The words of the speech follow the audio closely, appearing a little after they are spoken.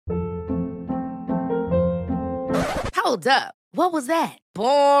Hold up. What was that?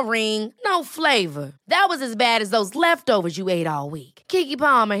 Boring. No flavor. That was as bad as those leftovers you ate all week. Keke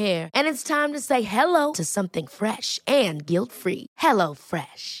Palmer here, and it's time to say hello to something fresh and guilt-free. Hello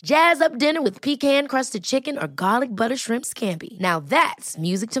Fresh. Jazz up dinner with pecan-crusted chicken or garlic butter shrimp scampi. Now that's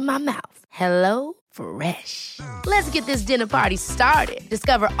music to my mouth. Hello Fresh. Let's get this dinner party started.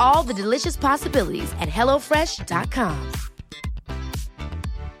 Discover all the delicious possibilities at hellofresh.com.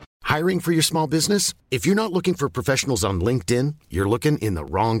 Hiring for your small business? If you're not looking for professionals on LinkedIn, you're looking in the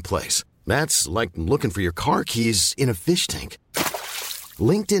wrong place. That's like looking for your car keys in a fish tank.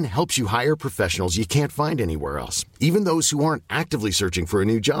 LinkedIn helps you hire professionals you can't find anywhere else, even those who aren't actively searching for a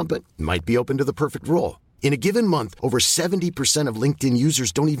new job but might be open to the perfect role. In a given month, over 70% of LinkedIn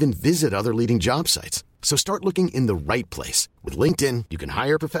users don't even visit other leading job sites. So start looking in the right place. With LinkedIn, you can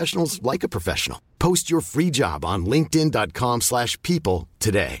hire professionals like a professional. Post your free job on linkedin.com/people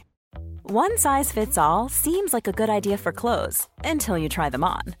today. One size fits all seems like a good idea for clothes until you try them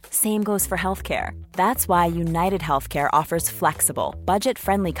on. Same goes for healthcare. That's why United Healthcare offers flexible,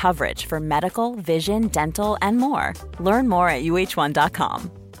 budget-friendly coverage for medical, vision, dental, and more. Learn more at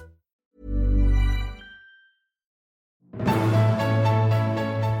uh1.com.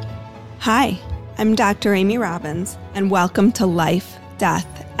 Hi, I'm Dr. Amy Robbins, and welcome to Life,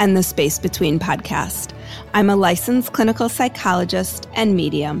 Death, and the Space Between podcast. I'm a licensed clinical psychologist and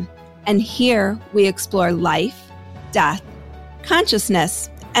medium. And here we explore life, death,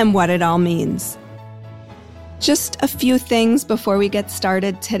 consciousness, and what it all means. Just a few things before we get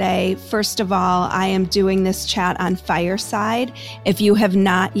started today. First of all, I am doing this chat on Fireside. If you have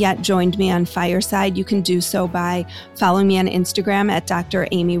not yet joined me on Fireside, you can do so by following me on Instagram at Dr.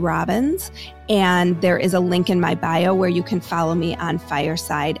 Amy Robbins. And there is a link in my bio where you can follow me on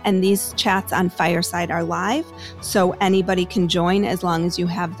Fireside. And these chats on Fireside are live, so anybody can join as long as you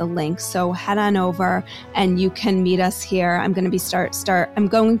have the link. So head on over and you can meet us here. I'm going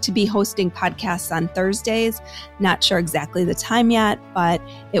to be hosting podcasts on Thursdays. Not sure exactly the time yet, but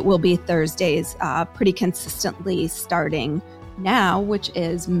it will be Thursdays pretty consistently starting now, which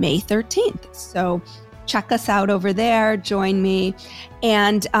is May 13th. So check us out over there, join me.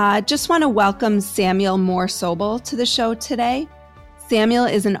 And just want to welcome Samuel Moore-Sobel to the show today. Samuel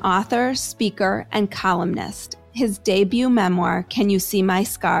is an author, speaker, and columnist. His debut memoir, Can You See My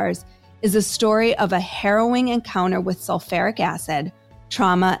Scars?, is a story of a harrowing encounter with sulfuric acid,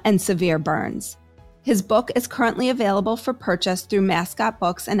 trauma, and severe burns. His book is currently available for purchase through Mascot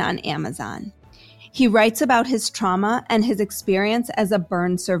Books and on Amazon. He writes about his trauma and his experience as a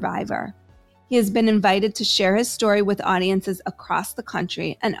burn survivor. He has been invited to share his story with audiences across the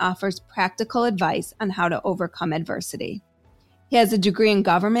country and offers practical advice on how to overcome adversity. He has a degree in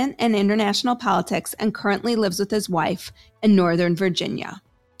government and international politics and currently lives with his wife in Northern Virginia.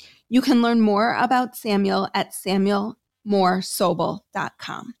 You can learn more about Samuel at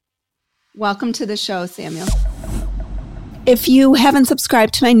samuelmoresobel.com. Welcome to the show, Samuel. If you haven't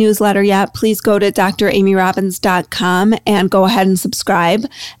subscribed to my newsletter yet, please go to dramyrobbins.com and go ahead and subscribe.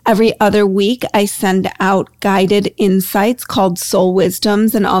 Every other week, I send out guided insights called Soul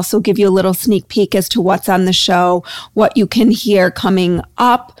Wisdoms and also give you a little sneak peek as to what's on the show, what you can hear coming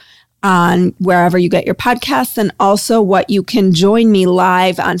up on wherever you get your podcasts, and also what you can join me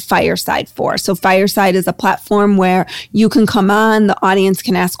live on Fireside for. So Fireside is a platform where you can come on, the audience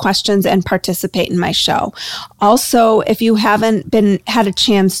can ask questions and participate in my show. Also, if you haven't had a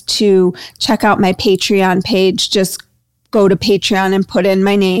chance to check out my Patreon page, just go to Patreon and put in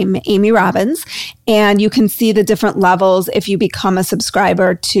my name, Amy Robbins, and you can see the different levels. If you become a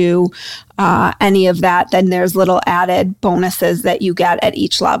subscriber to any of that, then there's little added bonuses that you get at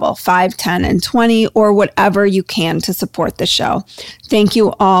each level, 5, 10, and 20, or whatever you can to support the show. Thank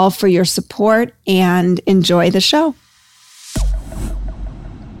you all for your support and enjoy the show.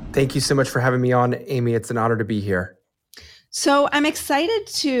 Thank you so much for having me on, Amy. It's an honor to be here. So I'm excited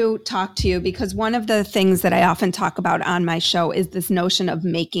to talk to you because one of the things that I often talk about on my show is this notion of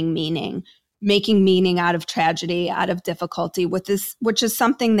making meaning out of tragedy, out of difficulty, which is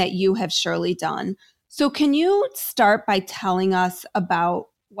something that you have surely done. So can you start by telling us about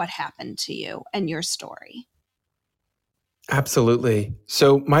what happened to you and your story? Absolutely.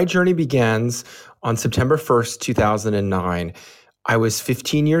 So my journey begins on September 1st, 2009. I was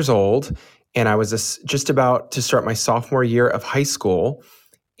 15 years old. And I was just about to start my sophomore year of high school.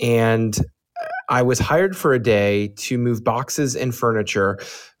 And I was hired for a day to move boxes and furniture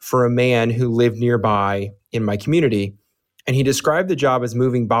for a man who lived nearby in my community. And he described the job as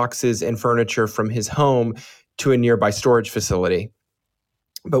moving boxes and furniture from his home to a nearby storage facility.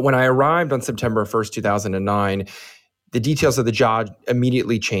 But when I arrived on September 1st, 2009, the details of the job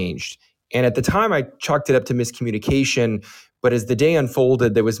immediately changed. And at the time, I chalked it up to miscommunication. But as the day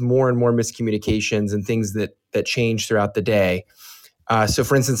unfolded, there was more and more miscommunications and things that changed throughout the day. So,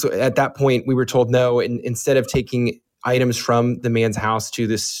 for instance, at that point, we were told no. Instead of taking items from the man's house to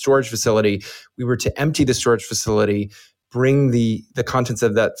this storage facility, we were to empty the storage facility, bring the contents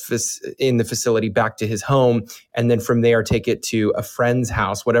of that in the facility back to his home, and then from there take it to a friend's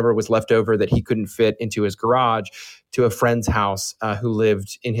house, whatever was left over that he couldn't fit into his garage, to a friend's house who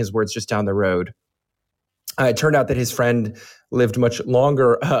lived, in his words, just down the road. It turned out that his friend lived much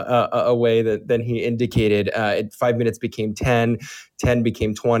longer away than he indicated. 5 minutes became 10, 10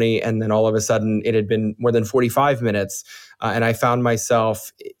 became 20, and then all of a sudden it had been more than 45 minutes. And I found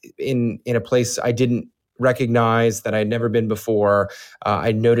myself in a place I didn't recognize, that I'd never been before.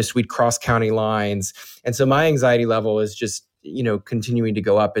 I noticed we'd cross county lines. And so my anxiety level is just continuing to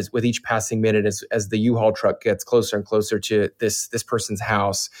go up as with each passing minute as the U-Haul truck gets closer and closer to this person's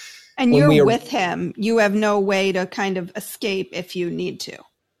house. And you're with him. You have no way to kind of escape if you need to.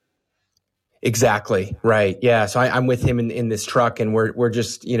 Exactly. Right. Yeah. So I'm with him in this truck, and we're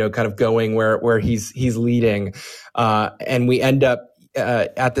just, kind of going where he's leading. And we end up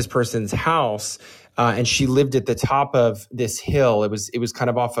at this person's house. And she lived at the top of this hill. It was kind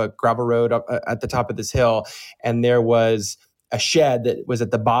of off a gravel road up at the top of this hill. And there was a shed that was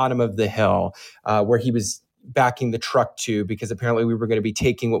at the bottom of the hill where he was backing the truck to, because apparently we were going to be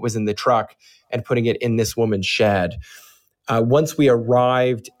taking what was in the truck and putting it in this woman's shed. Once we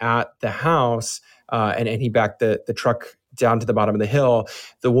arrived at the house and he backed the truck down to the bottom of the hill,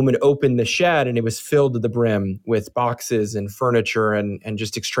 the woman opened the shed and it was filled to the brim with boxes and furniture and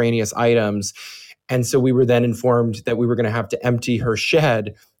just extraneous items. And so we were then informed that we were going to have to empty her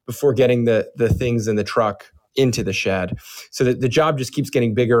shed before getting the things in the truck into the shed. So the job just keeps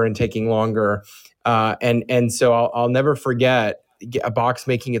getting bigger and taking longer. And so I'll never forget a box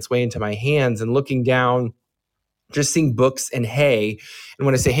making its way into my hands and looking down, just seeing books and hay. And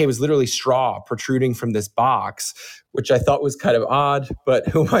when I say hay, it was literally straw protruding from this box, which I thought was kind of odd, but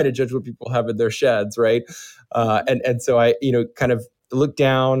who am I to judge what people have in their sheds, right? And so I, kind of look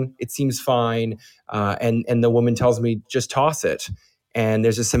down, it seems fine. And the woman tells me, just toss it. And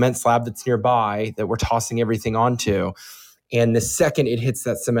there's a cement slab that's nearby that we're tossing everything onto. And the second it hits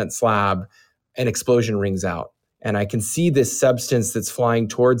that cement slab, an explosion rings out. And I can see this substance that's flying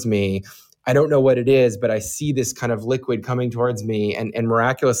towards me. I don't know what it is, but I see this kind of liquid coming towards me. And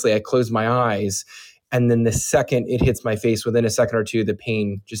miraculously, I close my eyes. And then the second it hits my face, within a second or two, the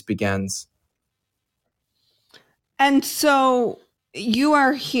pain just begins. And so you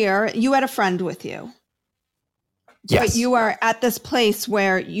are here. You had a friend with you. Yes. But you are at this place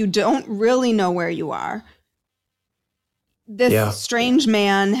where you don't really know where you are. This strange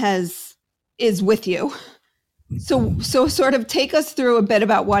man is with you. So sort of take us through a bit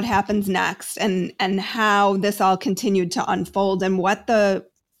about what happens next and how this all continued to unfold and what the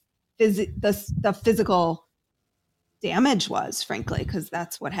physical damage was, frankly, because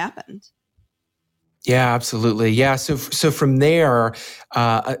that's what happened. Yeah, absolutely. Yeah. So from there,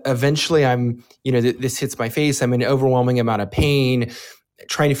 eventually I'm, this hits my face. I'm in an overwhelming amount of pain,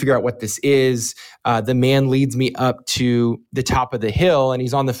 trying to figure out what this is. The man leads me up to the top of the hill and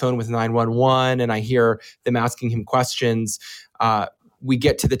he's on the phone with 911 and I hear them asking him questions. We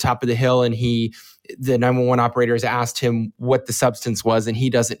get to the top of the hill and the 911 operator has asked him what the substance was and he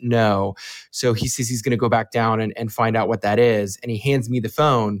doesn't know. So he says he's going to go back down and find out what that is. And he hands me the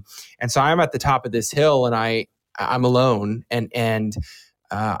phone. And so I'm at the top of this hill and I'm alone and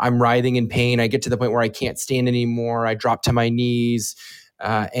I'm writhing in pain. I get to the point where I can't stand anymore. I drop to my knees.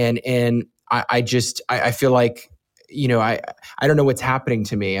 And I feel like, I don't know what's happening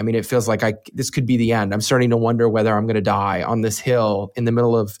to me. I mean, it feels like this could be the end. I'm starting to wonder whether I'm going to die on this hill in the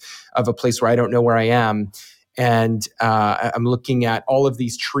middle of a place where I don't know where I am. And I'm looking at all of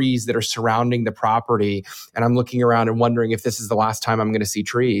these trees that are surrounding the property. And I'm looking around and wondering if this is the last time I'm going to see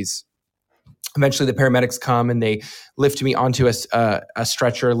trees. Eventually, the paramedics come and they lift me onto a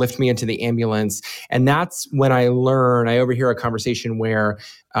stretcher, lift me into the ambulance. And that's when I overhear a conversation where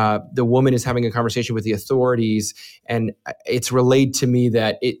the woman is having a conversation with the authorities. And it's relayed to me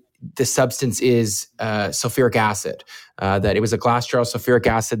that the substance is sulfuric acid, that it was a glass jar of sulfuric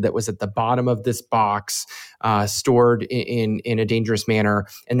acid that was at the bottom of this box, stored in a dangerous manner.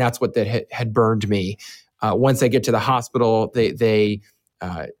 And that's what that had burned me. Once I get to the hospital, they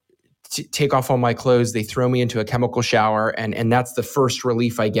take off all my clothes. They throw me into a chemical shower. And that's the first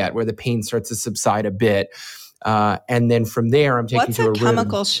relief I get where the pain starts to subside a bit. And then from there, I'm taken to a room. What's a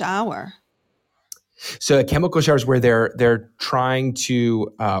chemical shower? So a chemical shower is where they're trying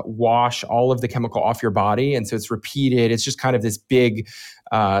to wash all of the chemical off your body. And so it's repeated. It's just kind of this big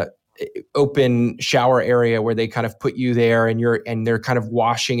open shower area where they kind of put you there, and they're kind of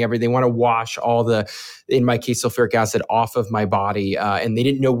washing everything. They want to wash all the, in my case, sulfuric acid off of my body, and they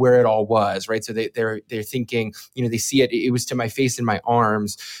didn't know where it all was, right? So they're thinking, they see it. It was to my face and my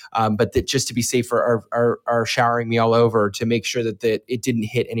arms, but that just to be safe, are showering me all over to make sure that it didn't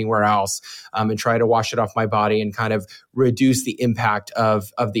hit anywhere else, and try to wash it off my body and kind of reduce the impact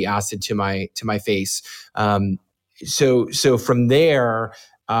of the acid to my face. So from there,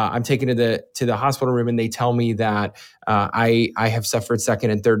 I'm taken to the hospital room, and they tell me that I have suffered second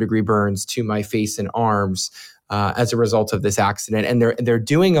and third degree burns to my face and arms as a result of this accident. And they're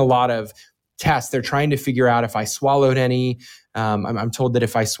doing a lot of tests. They're trying to figure out if I swallowed any. I'm told that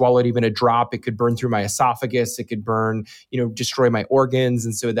if I swallowed even a drop, it could burn through my esophagus. It could burn, destroy my organs.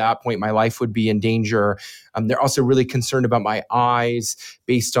 And so at that point, my life would be in danger. They're also really concerned about my eyes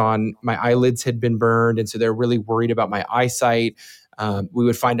based on my eyelids had been burned. And so they're really worried about my eyesight. We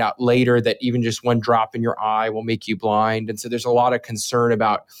would find out later that even just one drop in your eye will make you blind. And so there's a lot of concern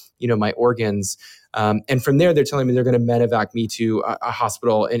about, my organs. And from there, they're telling me they're going to medevac me to a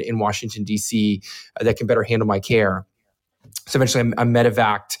hospital in Washington, D.C. That can better handle my care. So eventually I'm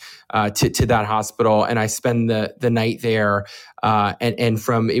medevaced to that hospital, and I spend the night there. And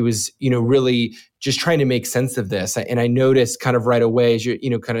from, it was, really just trying to make sense of this. And I noticed kind of right away, as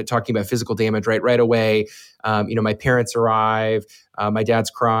you're, kind of talking about physical damage, right away, my parents arrive, my dad's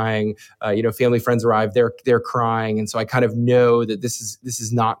crying, family friends arrive, they're crying. And so I kind of know that this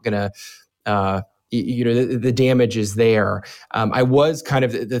is not going to, the damage is there. I was kind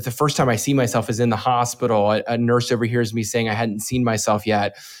of, the first time I see myself is in the hospital. A nurse overhears me saying I hadn't seen myself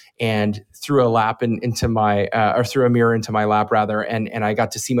yet, and threw a lap into my, or threw a mirror into my lap rather. And I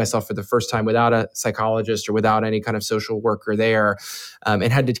got to see myself for the first time without a psychologist or without any kind of social worker there, and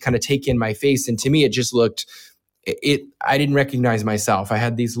had to kind of take in my face. And to me, it just looked, I didn't recognize myself. I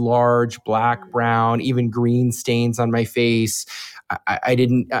had these large black, brown, even green stains on my face. I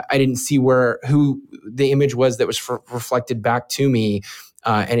didn't see who the image was that was reflected back to me.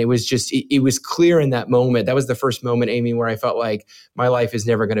 And it was just, it was clear in that moment. That was the first moment, Amy, where I felt like my life is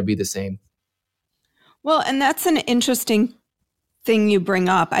never going to be the same. Well, and that's an interesting thing you bring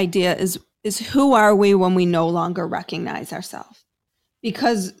up. Idea is who are we when we no longer recognize ourselves?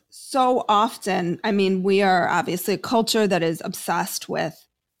 Because so often, we are obviously a culture that is obsessed with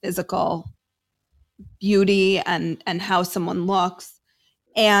physical beauty and how someone looks,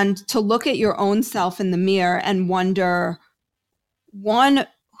 and to look at your own self in the mirror and wonder, one,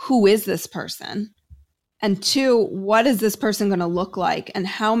 who is this person? And two, what is this person going to look like? And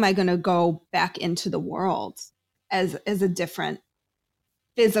how am I going to go back into the world as a different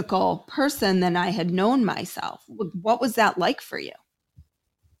physical person than I had known myself? What was that like for you?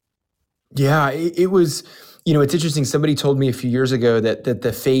 Yeah, it was, it's interesting. Somebody told me a few years ago that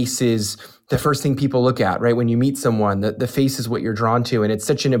the face is the first thing people look at, right? When you meet someone, the face is what you're drawn to. And it's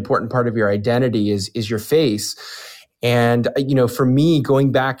such an important part of your identity is your face. And, for me,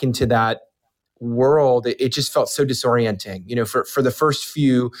 going back into that world, it just felt so disorienting. For the first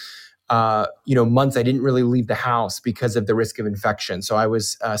few, months, I didn't really leave the house because of the risk of infection. So I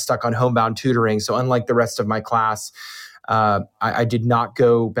was stuck on homebound tutoring. So unlike the rest of my class, I did not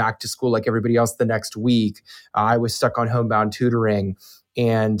go back to school like everybody else the next week. I was stuck on homebound tutoring.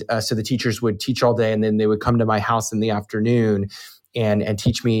 And so the teachers would teach all day, and then they would come to my house in the afternoon and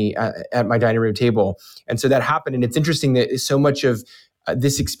teach me at my dining room table. And so that happened. And it's interesting that so much of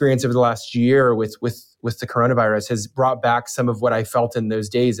this experience over the last year with the coronavirus has brought back some of what I felt in those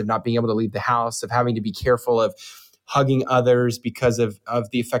days of not being able to leave the house, of having to be careful of hugging others because of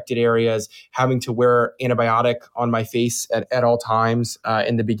the affected areas, having to wear antibiotic on my face at all times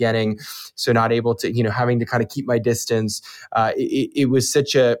in the beginning. So not able to, having to kind of keep my distance. It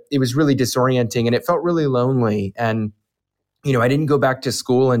was really disorienting, and it felt really lonely. And, I didn't go back to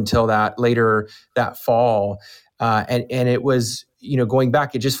school until later that fall. And it was, going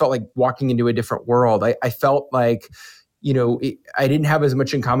back, it just felt like walking into a different world. I felt like, I didn't have as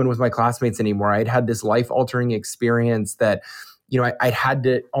much in common with my classmates anymore. I'd had this life-altering experience that, I'd had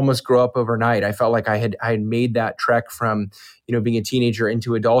to almost grow up overnight. I felt like I had made that trek from, being a teenager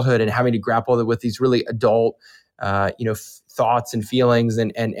into adulthood and having to grapple with these really adult, thoughts and feelings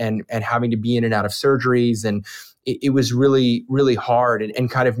and having to be in and out of surgeries. And it was really, really hard and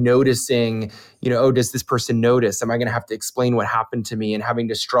kind of noticing, does this person notice? Am I going to have to explain what happened to me, and having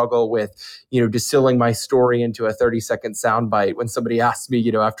to struggle with, distilling my story into a 30-second soundbite when somebody asks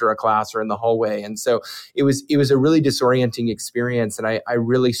me, after a class or in the hallway. And so it was a really disorienting experience. And I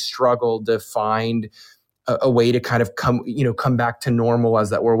really struggled to find a way to kind of come back to normal, as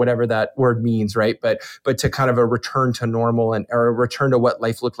that word, whatever that word means, right? But to kind of a return to normal or a return to what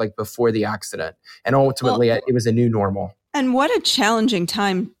life looked like before the accident. And ultimately, it was a new normal. And what a challenging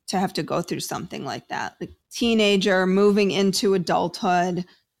time to have to go through something like that. Like teenager moving into adulthood,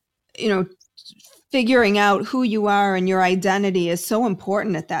 figuring out who you are and your identity is so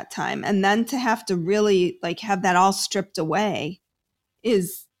important at that time. And then to have to really have that all stripped away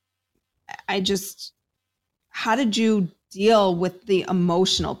how did you deal with the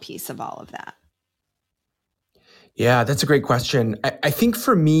emotional piece of all of that? Yeah, that's a great question. I think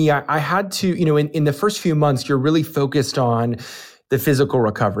for me, I had to, in the first few months, you're really focused on the physical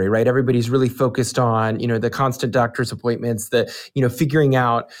recovery, right? Everybody's really focused on, the constant doctor's appointments, figuring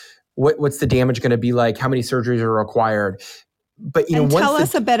out what's the damage going to be like, how many surgeries are required. But, tell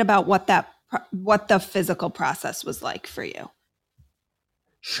us a bit about what the physical process was like for you.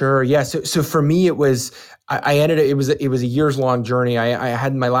 Sure. Yeah. So for me, it was, it was a years long journey. I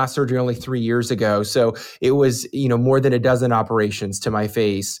had my last surgery only 3 years ago. So it was, more than a dozen operations to my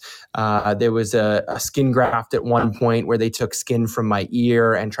face. There was a skin graft at one point where they took skin from my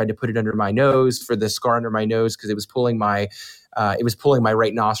ear and tried to put it under my nose for the scar under my nose, because it was pulling my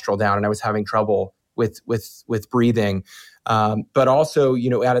right nostril down, and I was having trouble with breathing. But also,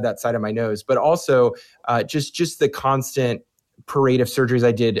 out of that side of my nose, but also just the constant parade of surgeries.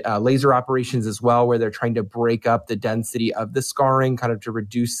 I did laser operations as well, where they're trying to break up the density of the scarring, kind of to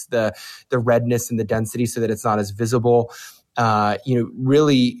reduce the redness and the density so that it's not as visible.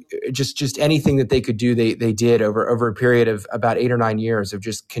 Really just anything that they could do, they did over a period of about 8 or 9 years of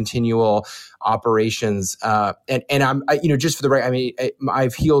just continual operations. And I'm, just for the right,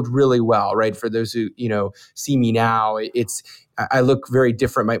 I've healed really well, right? For those who, see me now, I look very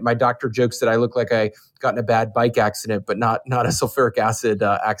different. My doctor jokes that I look like I got in a bad bike accident, but not a sulfuric acid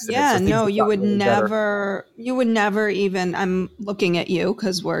accident. Yeah, so no, you would really never, even, I'm looking at you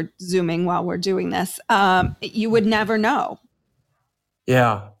because we're Zooming while we're doing this. You would never know.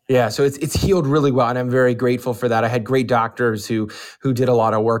 Yeah. Yeah. So it's healed really well. And I'm very grateful for that. I had great doctors who did a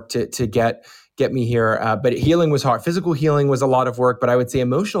lot of work to get me here. But healing was hard. Physical healing was a lot of work, but I would say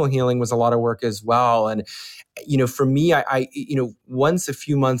emotional healing was a lot of work as well. And, for me, I once a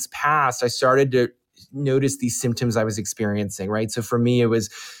few months passed, I started to notice these symptoms I was experiencing, right? So for me, it was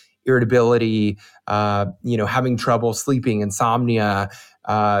irritability, having trouble sleeping, insomnia,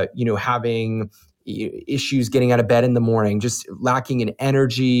 having issues getting out of bed in the morning, just lacking in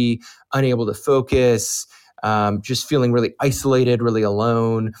energy, unable to focus, just feeling really isolated, really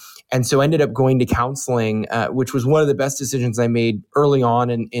alone. And so I ended up going to counseling, which was one of the best decisions I made early on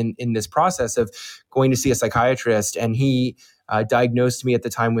in this process of going to see a psychiatrist. And he diagnosed me at the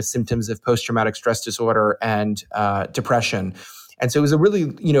time with symptoms of post-traumatic stress disorder and depression. And so it was a really,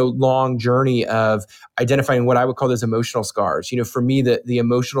 long journey of identifying what I would call those emotional scars. For me, the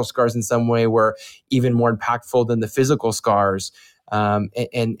emotional scars in some way were even more impactful than the physical scars.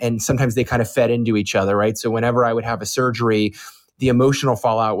 And sometimes they kind of fed into each other, right? So whenever I would have a surgery, the emotional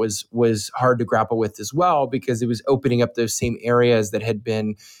fallout was hard to grapple with as well, because it was opening up those same areas that had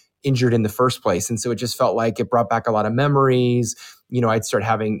been injured in the first place. And so it just felt like it brought back a lot of memories. I'd start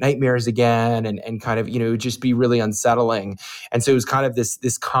having nightmares again and kind of, it would just be really unsettling. And so it was kind of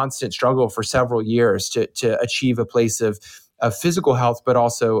this constant struggle for several years to achieve a place of physical health, but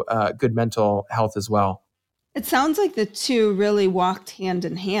also good mental health as well. It sounds like the two really walked hand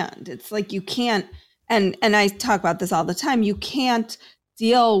in hand. It's like you can't, and I talk about this all the time, you can't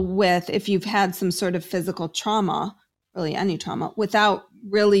deal with, if you've had some sort of physical trauma, really any trauma, without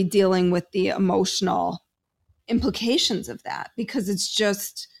really dealing with the emotional implications of that, because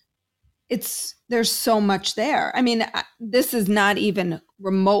there's so much there. This is not even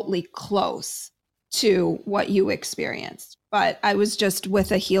remotely close to what you experienced, but I was just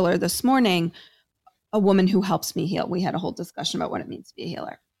with a healer this morning, a woman who helps me heal. We had a whole discussion about what it means to be a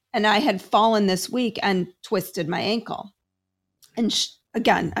healer. And I had fallen this week and twisted my ankle. And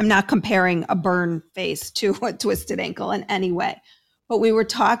again, I'm not comparing a burn face to a twisted ankle in any way. But we were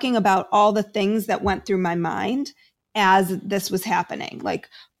talking about all the things that went through my mind as this was happening. Like,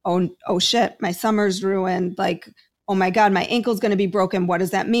 oh shit, my summer's ruined. Like, oh my God, my ankle's going to be broken. What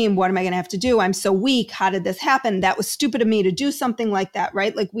does that mean? What am I going to have to do? I'm so weak. How did this happen? That was stupid of me to do something like that,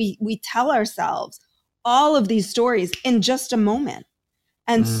 right? Like we tell ourselves all of these stories in just a moment.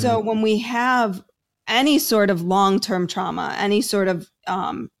 And so when we have any sort of long-term trauma, any sort of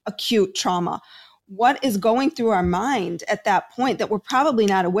acute trauma, what is going through our mind at that point that we're probably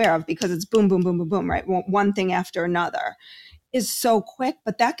not aware of, because it's boom, boom, boom, boom, boom, right? One thing after another is so quick,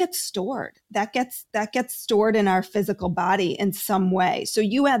 but that gets stored. That gets stored in our physical body in some way. So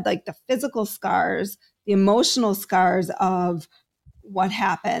you had like the physical scars the emotional scars of what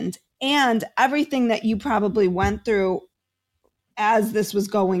happened and everything that you probably went through as this was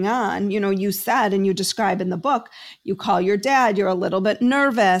going on. You said, and you describe in the book, you call your dad, you're a little bit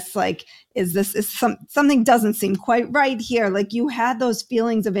nervous. Like, something doesn't seem quite right here. Like, you had those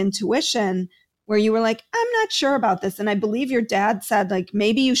feelings of intuition where you were like, I'm not sure about this. And I believe your dad said, like,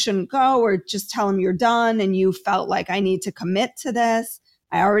 maybe you shouldn't go, or just tell him you're done. And you felt like, I need to commit to this.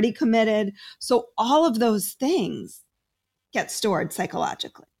 I already committed. So all of those things get stored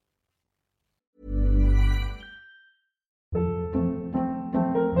psychologically.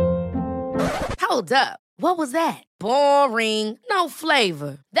 Hold up. What was that? Boring. No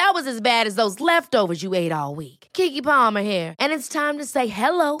flavor. That was as bad as those leftovers you ate all week. Keke Palmer here, and it's time to say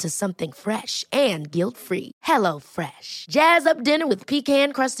hello to something fresh and guilt-free. Hello Fresh. Jazz up dinner with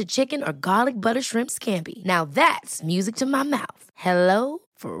pecan-crusted chicken or garlic butter shrimp scampi. Now that's music to my mouth. Hello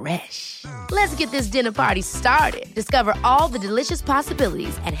Fresh. Let's get this dinner party started. Discover all the delicious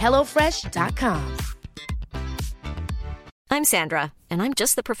possibilities at hellofresh.com. I'm Sandra, and I'm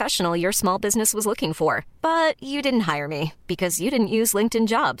just the professional your small business was looking for. But you didn't hire me because you didn't use LinkedIn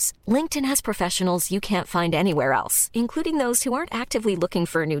Jobs. LinkedIn has professionals you can't find anywhere else, including those who aren't actively looking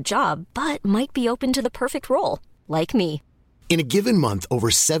for a new job, but might be open to the perfect role, like me. In a given month, over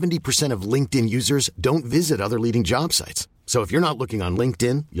 70% of LinkedIn users don't visit other leading job sites. So if you're not looking on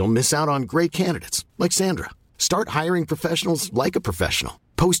LinkedIn, you'll miss out on great candidates like Sandra. Start hiring professionals like a professional.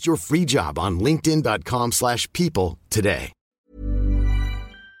 Post your free job on linkedin.com/people today.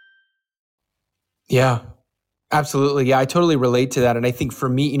 Yeah, absolutely. Yeah, I totally relate to that. And I think for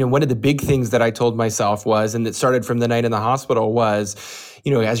me, one of the big things that I told myself was, and that started from the night in the hospital was,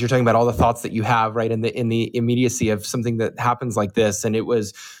 as you're talking about all the thoughts that you have, right, in the immediacy of something that happens like this. And it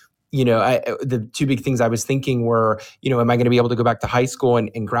was, the two big things I was thinking were, am I going to be able to go back to high school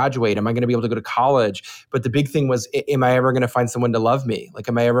and graduate? Am I going to be able to go to college? But the big thing was, am I ever going to find someone to love me? Like,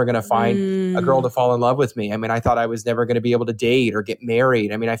 am I ever going to find a girl to fall in love with me? I mean, I thought I was never going to be able to date or get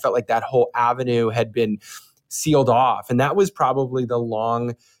married. I mean, I felt like that whole avenue had been sealed off. And that was probably the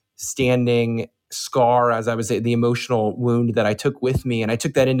long standing scar, as I would say, the emotional wound that I took with me. And I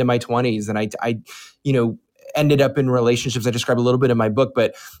took that into my 20s. And I ended up in relationships, I describe a little bit in my book,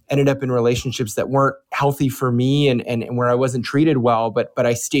 but ended up in relationships that weren't healthy for me and where I wasn't treated well, but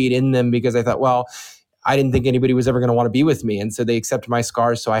I stayed in them because I thought, well, I didn't think anybody was ever going to want to be with me. And so they accept my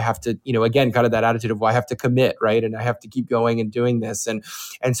scars. So I have to, again, kind of that attitude of, well, I have to commit, right? And I have to keep going and doing this. And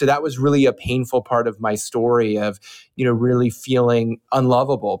so that was really a painful part of my story of, really feeling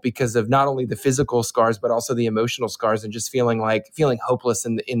unlovable because of not only the physical scars, but also the emotional scars and just feeling hopeless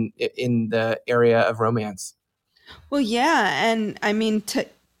in the area of romance. Well, yeah. And I mean,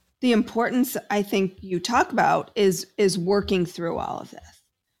 the importance I think you talk about is working through all of this,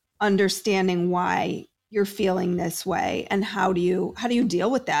 understanding why you're feeling this way and how do you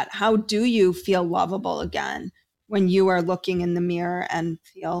deal with that? How do you feel lovable again when you are looking in the mirror and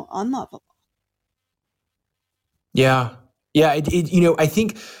feel unlovable? Yeah. Yeah. I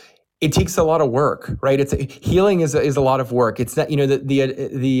think it takes a lot of work, right? Healing is a lot of work. It's not,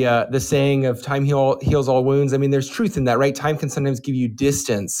 the saying of time heals all wounds. I mean, there's truth in that, right? Time can sometimes give you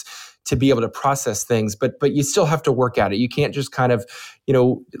distance to be able to process things, but you still have to work at it. You can't just kind of,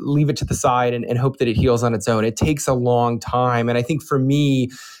 leave it to the side and hope that it heals on its own. It takes a long time. And I think for me,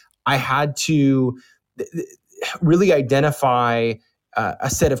 I had to really identify a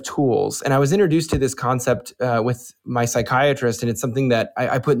set of tools. And I was introduced to this concept with my psychiatrist, and it's something that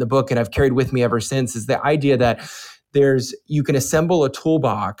I put in the book and I've carried with me ever since, is the idea that you can assemble a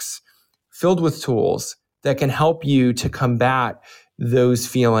toolbox filled with tools that can help you to combat those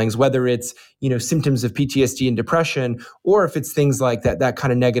feelings, whether it's, symptoms of PTSD and depression, or if it's things like that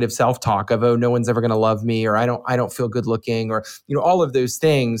kind of negative self-talk of, oh, no one's ever going to love me, or I don't feel good looking, or, all of those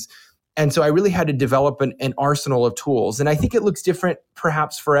things. And so I really had to develop an arsenal of tools. And I think it looks different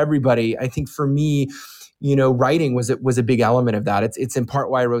perhaps for everybody. I think for me, writing was a big element of that. It's in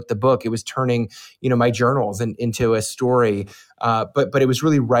part why I wrote the book. It was turning, my journals into a story. But it was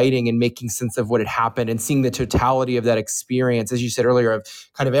really writing and making sense of what had happened and seeing the totality of that experience, as you said earlier, of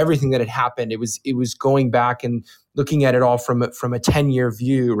kind of everything that had happened. It was going back and looking at it all from a 10-year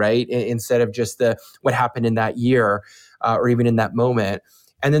view, right? Instead of just what happened in that year or even in that moment.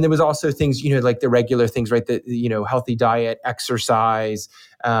 And then there was also things, like the regular things, right? The, healthy diet, exercise,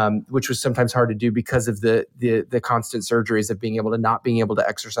 which was sometimes hard to do because of the constant surgeries of being able to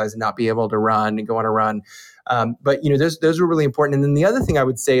exercise and not be able to run and go on a run. But, those were really important. And then the other thing I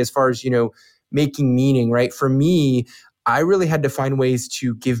would say, as far as, making meaning, right? For me, I really had to find ways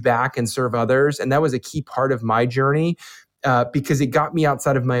to give back and serve others. And that was a key part of my journey. because it got me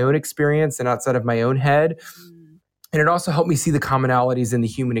outside of my own experience and outside of my own head. And it also helped me see the commonalities in the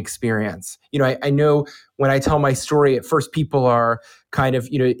human experience. I know when I tell my story, at first people are kind of,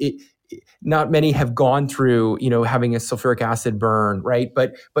 not many have gone through, having a sulfuric acid burn, right?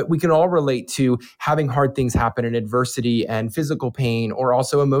 But we can all relate to having hard things happen in adversity and physical pain, or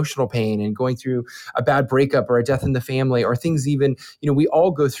also emotional pain, and going through a bad breakup or a death in the family, or things even, we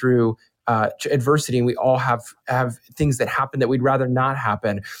all go through adversity, and we all have things that happen that we'd rather not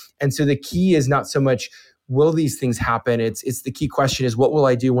happen. And so the key is not so much, will these things happen? It's the key question is, what will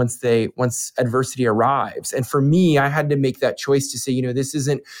I do once adversity arrives? And for me, I had to make that choice to say, this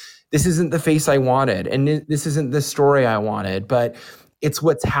isn't the face I wanted, and this isn't the story I wanted, but it's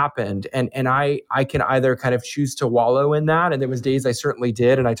what's happened. And I can either kind of choose to wallow in that, and there was days I certainly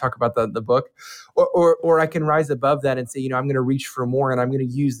did, and I talk about that in the book, or I can rise above that and say, I'm going to reach for more, and I'm going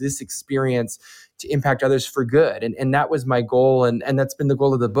to use this experience to impact others for good. And that was my goal. And that's been the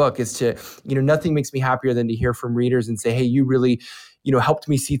goal of the book, is to, nothing makes me happier than to hear from readers and say, hey, you really, helped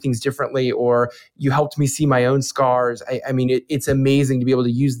me see things differently, or you helped me see my own scars. It's amazing to be able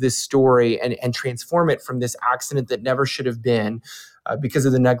to use this story and transform it from this accident that never should have been because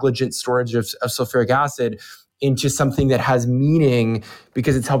of the negligent storage of sulfuric acid into something that has meaning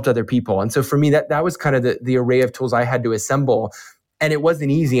because it's helped other people. And so for me, that was kind of the array of tools I had to assemble. And it wasn't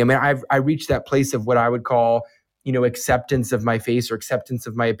easy. I reached that place of what I would call, acceptance of my face or acceptance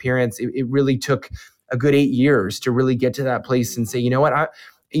of my appearance. It really took a good 8 years to really get to that place and say,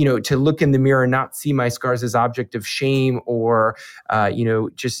 to look in the mirror and not see my scars as object of shame or,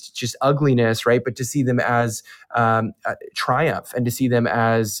 just ugliness, right? But to see them as triumph, and to see them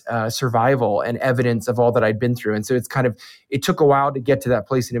as survival and evidence of all that I'd been through. And so it took a while to get to that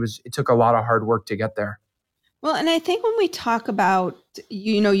place, and it took a lot of hard work to get there. Well, and I think when we talk about,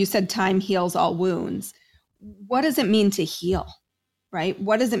 you said time heals all wounds. What does it mean to heal, right?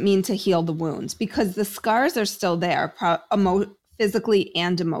 What does it mean to heal the wounds? Because the scars are still there, physically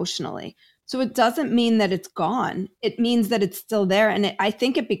and emotionally. So it doesn't mean that it's gone. It means that it's still there. And I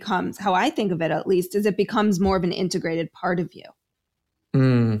think it becomes, how I think of it at least, is it becomes more of an integrated part of you.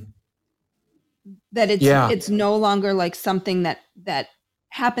 That it's no longer like something that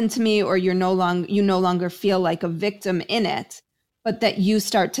happened to me, or you no longer feel like a victim in it, but that you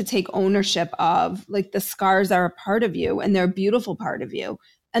start to take ownership of, like, the scars are a part of you, and they're a beautiful part of you,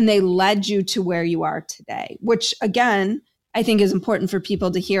 and they led you to where you are today, which again, I think is important for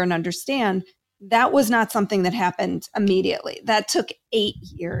people to hear and understand. That was not something that happened immediately. That took 8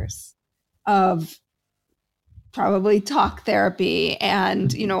 years of probably talk therapy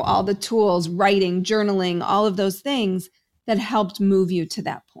and, all the tools, writing, journaling, all of those things that helped move you to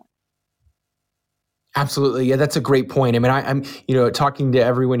that point. Absolutely. Yeah, that's a great point. I'm talking to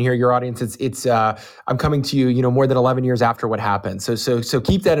everyone here, your audience, it's I'm coming to you, more than 11 years after what happened. So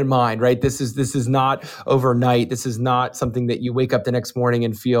keep that in mind, right? This is not overnight. This is not something that you wake up the next morning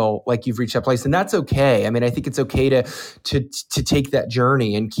and feel like you've reached that place. And that's okay. I think it's okay to take that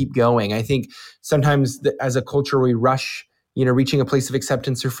journey and keep going. I think sometimes as a culture, we rush, reaching a place of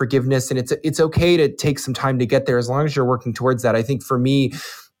acceptance or forgiveness. And it's okay to take some time to get there, as long as you're working towards that. I think for me,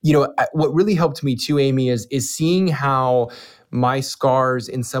 what really helped me too, Amy, is seeing how my scars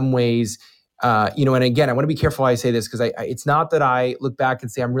in some ways, and again, I want to be careful how I say this, because it's not that I look back and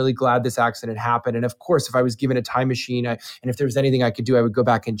say, I'm really glad this accident happened. And of course, if I was given a time machine and if there was anything I could do, I would go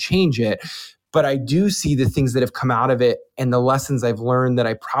back and change it. But I do see the things that have come out of it and the lessons I've learned that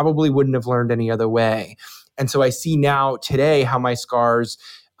I probably wouldn't have learned any other way. And so I see now today how my scars,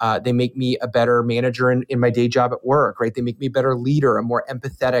 they make me a better manager in my day job at work, right? They make me a better leader, a more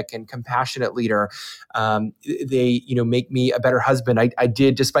empathetic and compassionate leader. They, make me a better husband. I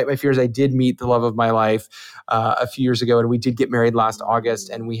did, despite my fears, I did meet the love of my life a few years ago, and we did get married last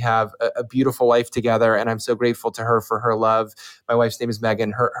August, and we have a beautiful life together. And I'm so grateful to her for her love. My wife's name is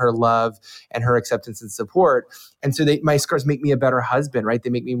Megan. Her love and her acceptance and support. And so my scars make me a better husband, right? They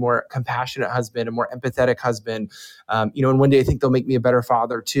make me a more compassionate husband, a more empathetic husband. And one day I think they'll make me a better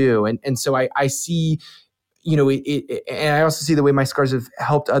father too. And so I see, and I also see the way my scars have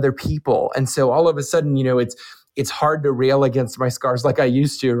helped other people. And so all of a sudden, it's hard to rail against my scars like I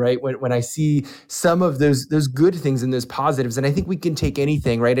used to, right? When I see some of those good things and those positives, and I think we can take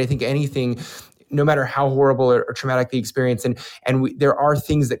anything, right? I think anything, no matter how horrible or traumatic the experience, and there are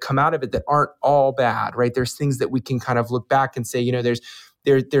things that come out of it that aren't all bad, right? There's things that we can kind of look back and say,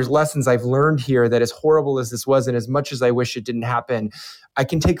 there's lessons I've learned here that, as horrible as this was, and as much as I wish it didn't happen, I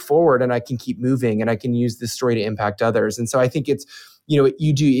can take forward and I can keep moving, and I can use this story to impact others. And so I think it's,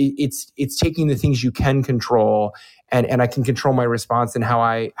 it's taking the things you can control, and I can control my response and how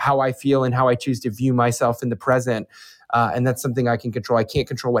I feel and how I choose to view myself in the present. And that's something I can control. I can't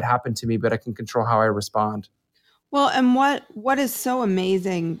control what happened to me, but I can control how I respond. Well, and what is so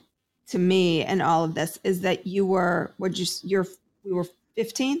amazing to me in all of this is that we were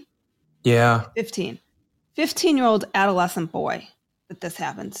 15? Yeah. 15-year-old adolescent boy that this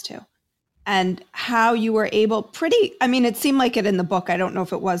happens to. And how you were able it seemed like it in the book. I don't know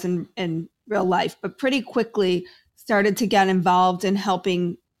if it was in real life, but pretty quickly started to get involved in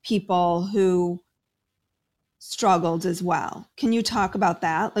helping people who struggled as well. Can you talk about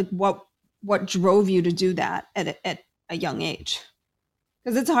that? Like what drove you to do that at a young age?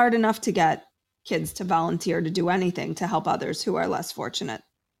 Because it's hard enough to get kids to volunteer to do anything to help others who are less fortunate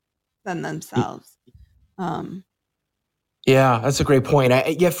than themselves. Yeah, that's a great point.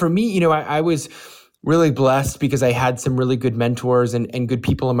 For me, I was really blessed because I had some really good mentors and good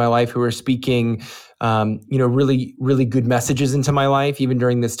people in my life who were speaking, really, really good messages into my life, even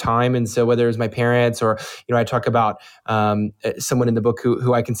during this time. And so whether it was my parents or, I talk about someone in the book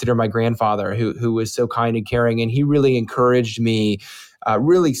who I consider my grandfather, who was so kind and caring. And he really encouraged me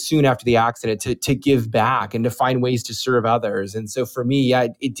really soon after the accident to give back and to find ways to serve others. And so for me,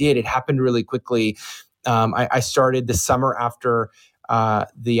 it happened really quickly. I started the summer after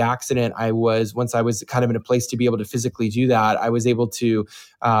the accident. Once I was kind of in a place to be able to physically do that, I was able to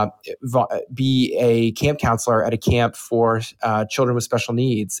be a camp counselor at a camp for children with special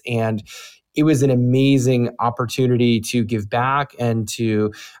needs. And it was an amazing opportunity to give back and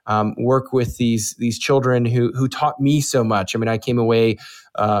to work with these children who taught me so much. I mean, I came away,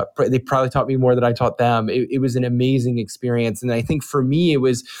 they probably taught me more than I taught them. It was an amazing experience. And I think for me, it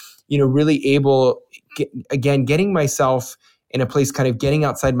was, really able, getting myself in a place, kind of getting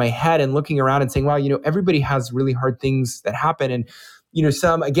outside my head and looking around and saying, wow, everybody has really hard things that happen. And,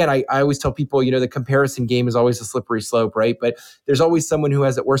 I always tell people, the comparison game is always a slippery slope, right? But there's always someone who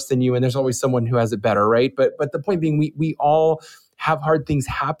has it worse than you, and there's always someone who has it better, right? But the point being, we all have hard things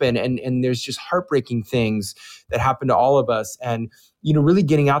happen, and there's just heartbreaking things that happen to all of us. And, really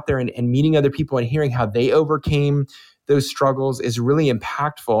getting out there and meeting other people and hearing how they overcame those struggles is really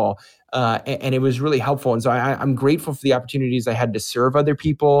impactful. And it was really helpful. And so I'm grateful for the opportunities I had to serve other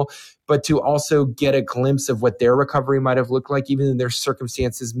people, but to also get a glimpse of what their recovery might have looked like, even though their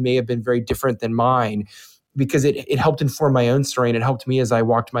circumstances may have been very different than mine, because it helped inform my own story and it helped me as I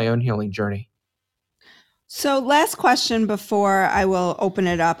walked my own healing journey. So last question before I will open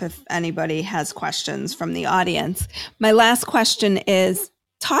it up if anybody has questions from the audience. My last question is,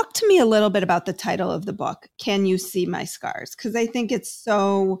 talk to me a little bit about the title of the book, Can You See My Scars? Because I think it's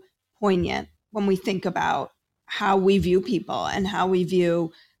so poignant when we think about how we view people and how we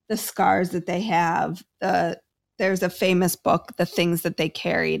view the scars that they have. There's a famous book, The Things That They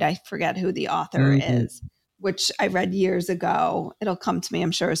Carried. I forget who the author is, which I read years ago. It'll come to me,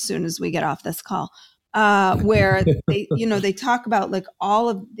 I'm sure, as soon as we get off this call, where they talk about like all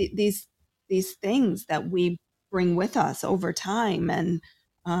of these things that we bring with us over time. And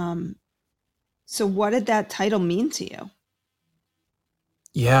so what did that title mean to you?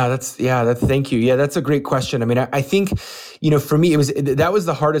 Thank you. Yeah, that's a great question. I mean, I think, for me, that was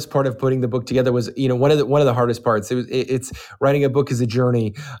the hardest part of putting the book together was, one of the hardest parts. It's writing a book is a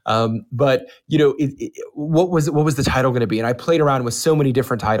journey. But what was the title going to be? And I played around with so many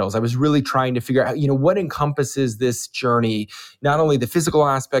different titles. I was really trying to figure out, what encompasses this journey, not only the physical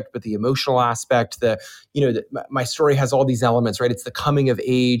aspect, but the emotional aspect, my story has all these elements, right? It's the coming of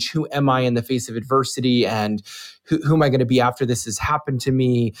age. Who am I in the face of adversity? And who am I going to be after this has happened to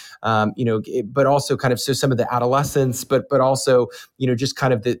me? But also kind of, so some of the adolescence, but also, just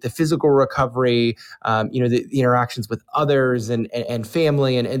kind of the physical recovery, the interactions with others and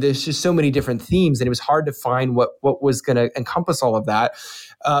family. And there's just so many different themes. And it was hard to find what was going to encompass all of that.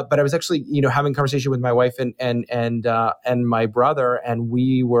 But I was actually, having a conversation with my wife and my brother, and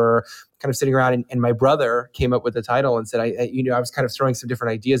we were kind of sitting around, and my brother came up with the title and said, I was kind of throwing some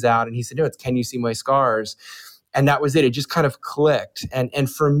different ideas out, and he said, no, it's Can You See My Scars? And that was it. It just kind of clicked. And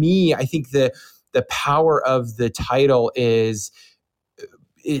for me, I think the power of the title is,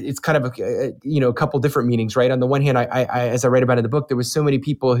 it's kind of a couple different meanings, right? On the one hand, I as I write about in the book, there was so many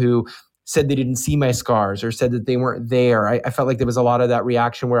people who said they didn't see my scars or said that they weren't there. I felt like there was a lot of that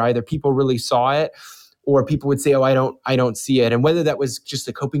reaction where either people really saw it, or people would say, oh, I don't see it. And whether that was just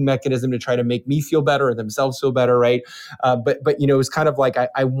a coping mechanism to try to make me feel better or themselves feel better, right? But it was kind of like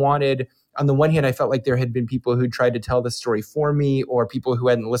I wanted, on the one hand, I felt like there had been people who tried to tell the story for me, or people who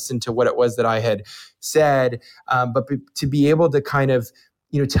hadn't listened to what it was that I had said. But to be able to kind of,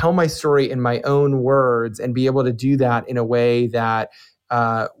 tell my story in my own words and be able to do that in a way that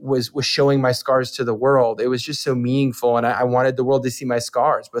was showing my scars to the world. It was just so meaningful, and I wanted the world to see my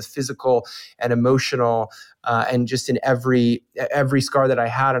scars, both physical and emotional, and just in every scar that I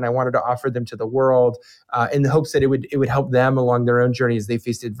had. And I wanted to offer them to the world in the hopes that it would help them along their own journey as they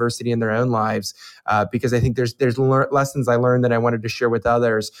faced adversity in their own lives. Because I think there's lessons I learned that I wanted to share with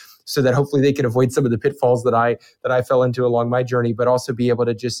others, so that hopefully they can avoid some of the pitfalls that I fell into along my journey, but also be able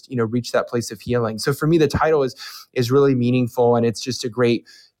to just, reach that place of healing. So for me, the title is really meaningful, and it's just a great,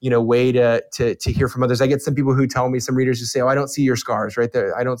 way to hear from others. I get some people who tell me, some readers who say, "Oh, I don't see your scars," right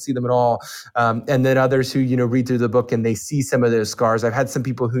there. I don't see them at all. And then others who, read through the book and they see some of those scars. I've had some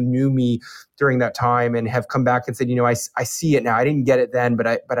people who knew me during that time and have come back and said, I see it now. I didn't get it then,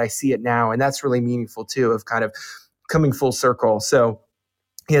 but I see it now. And that's really meaningful too, of kind of coming full circle. So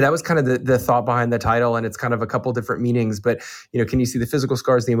yeah, that was kind of the thought behind the title, and it's kind of a couple different meanings. But can you see the physical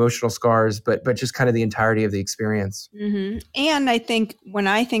scars, the emotional scars, but just kind of the entirety of the experience? Mm-hmm. And I think when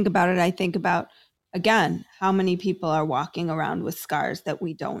I think about it, I think about, again, how many people are walking around with scars that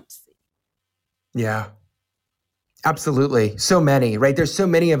we don't see. Yeah, absolutely. So many, right? There's so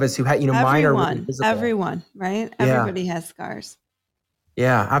many of us who had, mine are really visible. Everyone, right? Everybody has scars.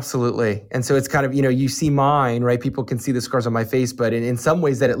 Yeah, absolutely. And so it's kind of, you see mine, right? People can see the scars on my face, but in some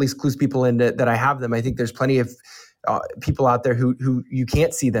ways that at least clues people into that I have them. I think there's plenty of people out there who you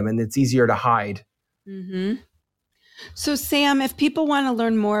can't see them, and it's easier to hide. Mm-hmm. So Sam, if people want to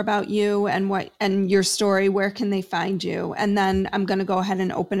learn more about you and your story, where can they find you? And then I'm going to go ahead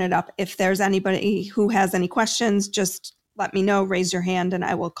and open it up. If there's anybody who has any questions, just let me know, raise your hand, and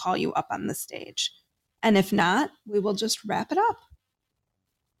I will call you up on the stage. And if not, we will just wrap it up.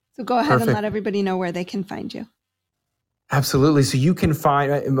 So go ahead and let everybody know where they can find you. Absolutely. So you can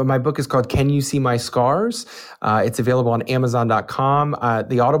find, my book is called Can You See My Scars? It's available on Amazon.com.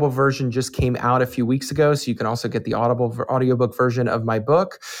 The Audible version just came out a few weeks ago, so you can also get the audiobook version of my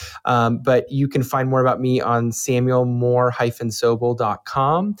book. But you can find more about me on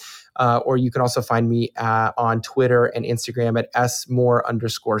SamuelMoore-Sobel.com. Or you can also find me on Twitter and Instagram at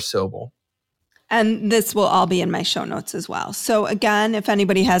 @smoore_Sobel. And this will all be in my show notes as well. So again, if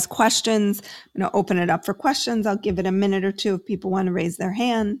anybody has questions, I'm going to open it up for questions. I'll give it a minute or two if people want to raise their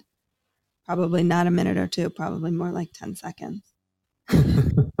hand. Probably not a minute or two, probably more like 10 seconds.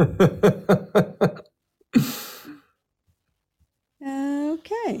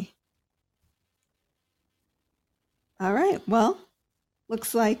 Okay. All right. Well,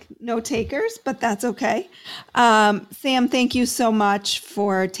 looks like no takers, but that's okay. Sam, thank you so much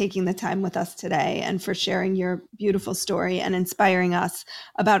for taking the time with us today and for sharing your beautiful story and inspiring us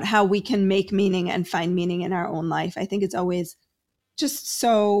about how we can make meaning and find meaning in our own life. I think it's always just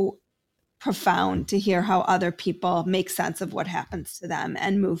so profound to hear how other people make sense of what happens to them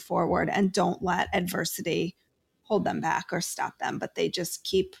and move forward and don't let adversity hold them back or stop them, but they just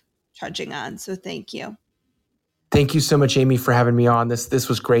keep trudging on. So thank you. Thank you so much, Amy, for having me on. This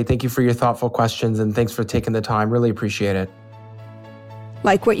was great. Thank you for your thoughtful questions, and thanks for taking the time. Really appreciate it.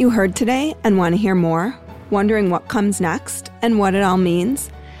 Like what you heard today and want to hear more? Wondering what comes next and what it all means?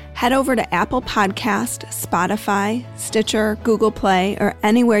 Head over to Apple Podcast, Spotify, Stitcher, Google Play, or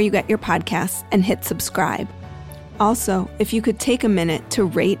anywhere you get your podcasts and hit subscribe. Also, if you could take a minute to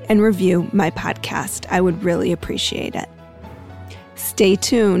rate and review my podcast, I would really appreciate it. Stay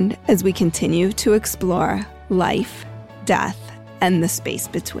tuned as we continue to explore life, death, and the space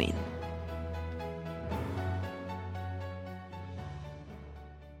between.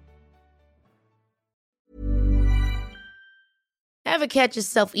 Ever catch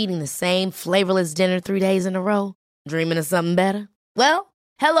yourself eating the same flavorless dinner 3 days in a row? Dreaming of something better? Well,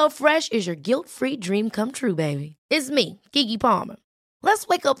 HelloFresh is your guilt-free dream come true, baby. It's me, Keke Palmer. Let's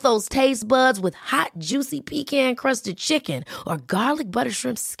wake up those taste buds with hot, juicy pecan-crusted chicken or garlic butter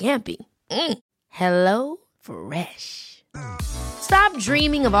shrimp scampi. Hello Fresh. Stop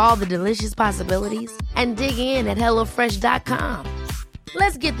dreaming of all the delicious possibilities and dig in at HelloFresh.com.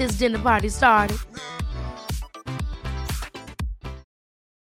 Let's get this dinner party started.